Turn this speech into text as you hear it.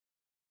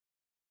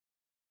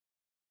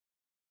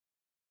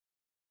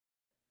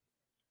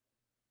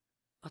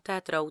A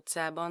Tátra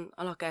utcában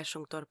a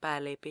lakásunktól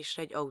pár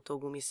lépésre egy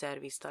autógumi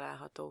szerviz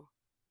található.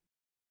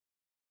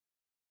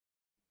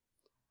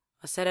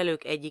 A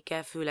szerelők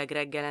egyike főleg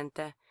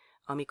reggelente,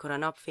 amikor a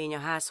napfény a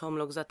ház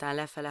homlokzatán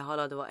lefele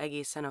haladva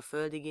egészen a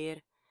földig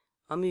ér,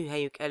 a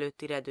műhelyük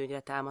előtti redőnyre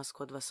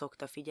támaszkodva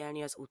szokta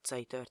figyelni az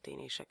utcai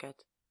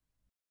történéseket.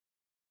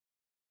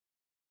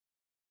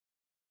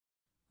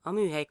 A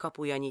műhely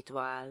kapuja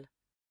nyitva áll.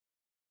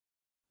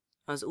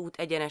 Az út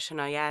egyenesen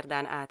a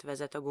járdán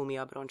átvezet a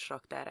gumiabroncs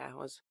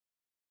raktárához.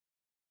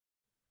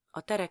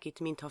 A terek itt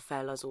mintha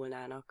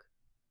fellazulnának.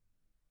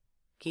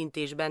 Kint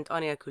és bent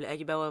anélkül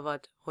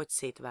egybeolvad, hogy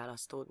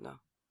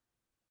szétválasztódna.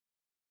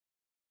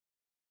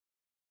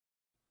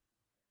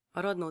 A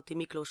Radnóti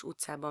Miklós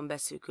utcában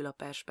beszűkül a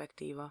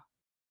perspektíva.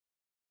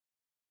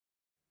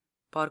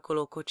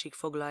 Parkolókocsik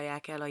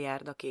foglalják el a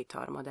járda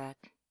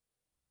kétharmadát.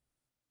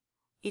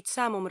 Itt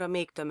számomra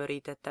még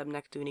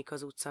tömörítettebbnek tűnik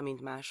az utca,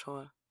 mint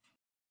máshol.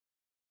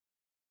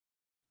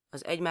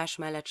 Az egymás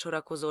mellett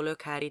sorakozó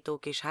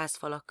lökhárítók és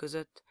házfalak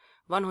között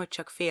van, hogy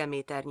csak fél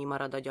méternyi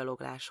marad a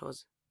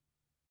gyalogláshoz.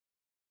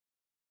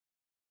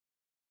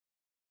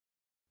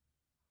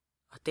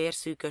 A tér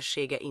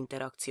szűkössége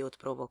interakciót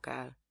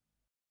provokál.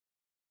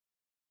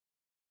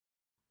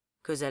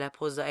 Közelebb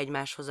hozza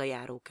egymáshoz a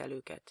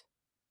járókelőket.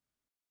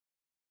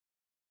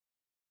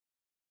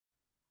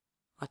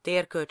 A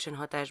tér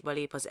kölcsönhatásba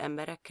lép az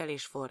emberekkel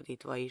és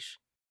fordítva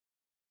is.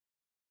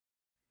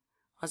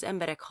 Az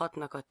emberek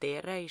hatnak a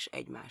térre és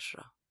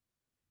egymásra.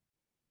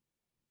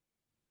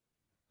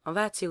 A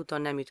Váci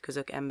úton nem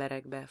ütközök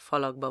emberekbe,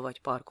 falakba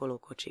vagy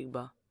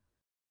parkolókocsikba.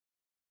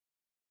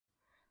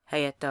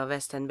 Helyette a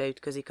West Endbe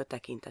ütközik a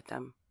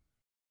tekintetem.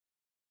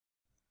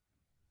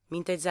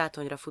 Mint egy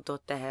zátonyra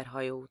futott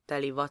teherhajó,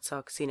 teli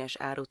vacak, színes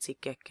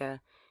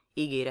árucikkekkel,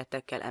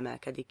 ígéretekkel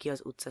emelkedik ki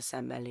az utca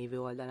szemben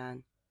lévő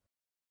oldalán.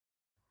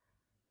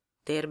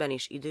 Térben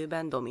és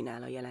időben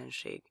dominál a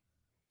jelenség.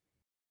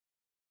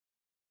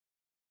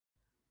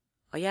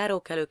 A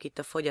járókelők itt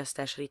a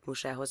fogyasztás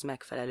ritmusához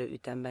megfelelő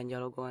ütemben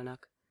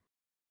gyalogolnak.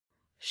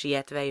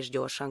 Sietve és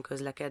gyorsan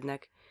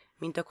közlekednek,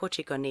 mint a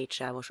kocsik a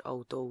négysávos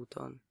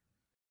autóúton.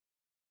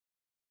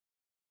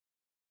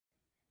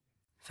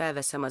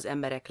 Felveszem az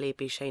emberek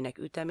lépéseinek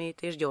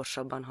ütemét, és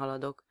gyorsabban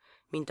haladok,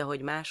 mint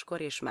ahogy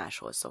máskor és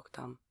máshol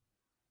szoktam.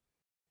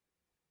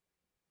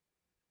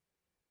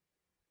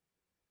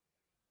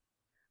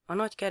 A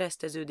nagy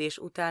kereszteződés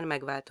után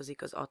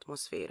megváltozik az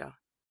atmoszféra.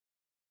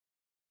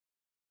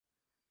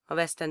 A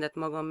West Endet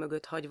magam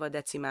mögött hagyva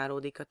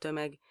decimálódik a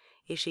tömeg,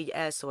 és így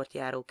elszórt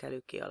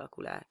járókelőkké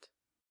alakul át.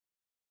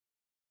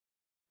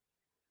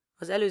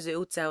 Az előző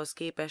utcához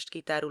képest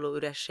kitáruló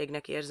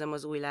ürességnek érzem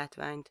az új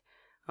látványt,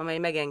 amely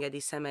megengedi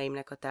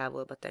szemeimnek a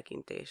távolba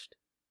tekintést.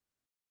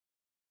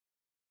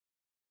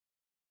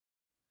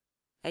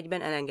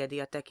 Egyben elengedi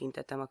a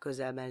tekintetem a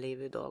közelben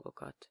lévő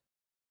dolgokat.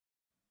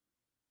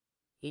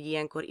 Így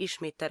ilyenkor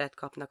ismét teret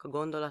kapnak a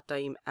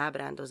gondolataim,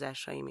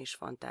 ábrándozásaim és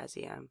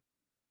fantáziám.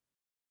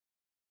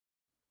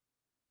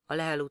 A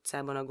Lehel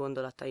utcában a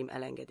gondolataim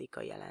elengedik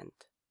a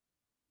jelent.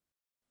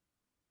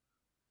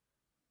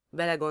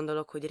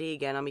 Belegondolok, hogy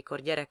régen,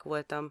 amikor gyerek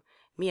voltam,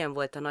 milyen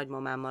volt a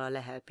nagymamámmal a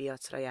Lehel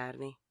piacra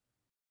járni.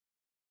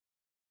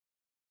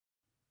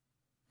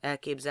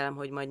 Elképzelem,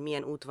 hogy majd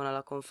milyen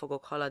útvonalakon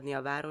fogok haladni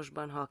a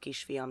városban, ha a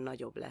kisfiam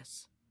nagyobb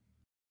lesz.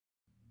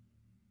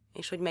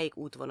 És hogy melyik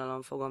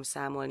útvonalon fogom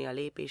számolni a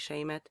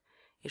lépéseimet,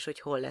 és hogy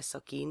hol lesz a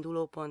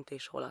kiindulópont,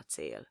 és hol a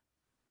cél.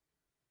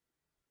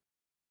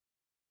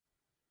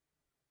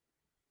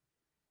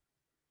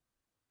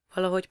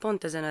 Valahogy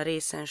pont ezen a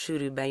részen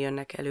sűrűbben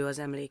jönnek elő az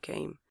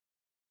emlékeim,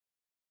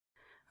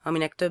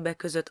 aminek többek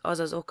között az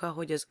az oka,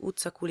 hogy az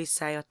utca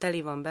kulisszája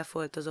teli van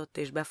befoltozott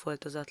és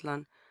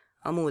befoltozatlan,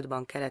 a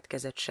múltban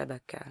keletkezett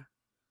sebekkel.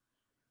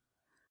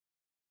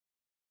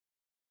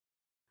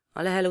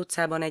 A Lehel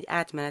utcában egy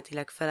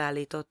átmenetileg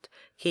felállított,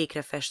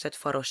 kékre festett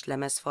faros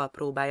lemezfal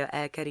próbálja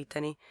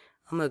elkeríteni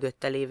a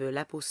mögötte lévő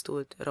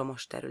lepusztult,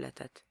 romos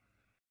területet.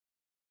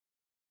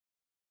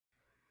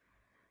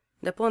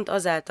 De pont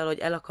azáltal, hogy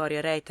el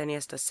akarja rejteni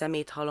ezt a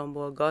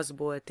szeméthalomból,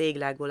 gazból,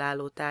 téglákból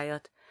álló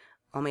tájat,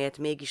 amelyet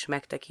mégis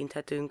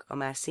megtekinthetünk a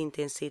már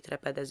szintén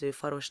szétrepedező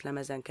faros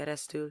lemezen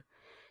keresztül,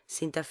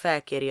 szinte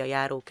felkéri a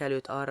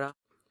járókelőt arra,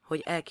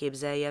 hogy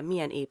elképzelje,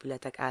 milyen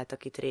épületek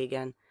álltak itt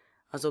régen,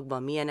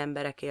 azokban milyen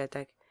emberek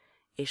éltek,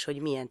 és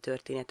hogy milyen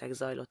történetek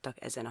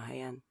zajlottak ezen a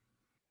helyen.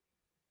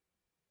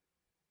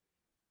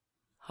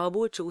 Ha a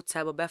Bulcsú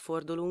utcába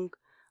befordulunk,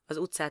 az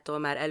utcától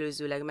már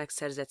előzőleg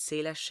megszerzett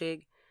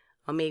szélesség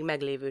a még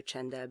meglévő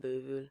csenddel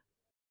bővül.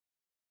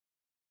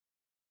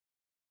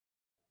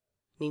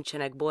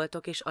 Nincsenek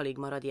boltok, és alig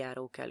marad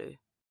járókelő.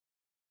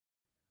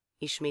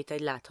 Ismét egy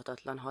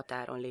láthatatlan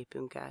határon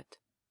lépünk át.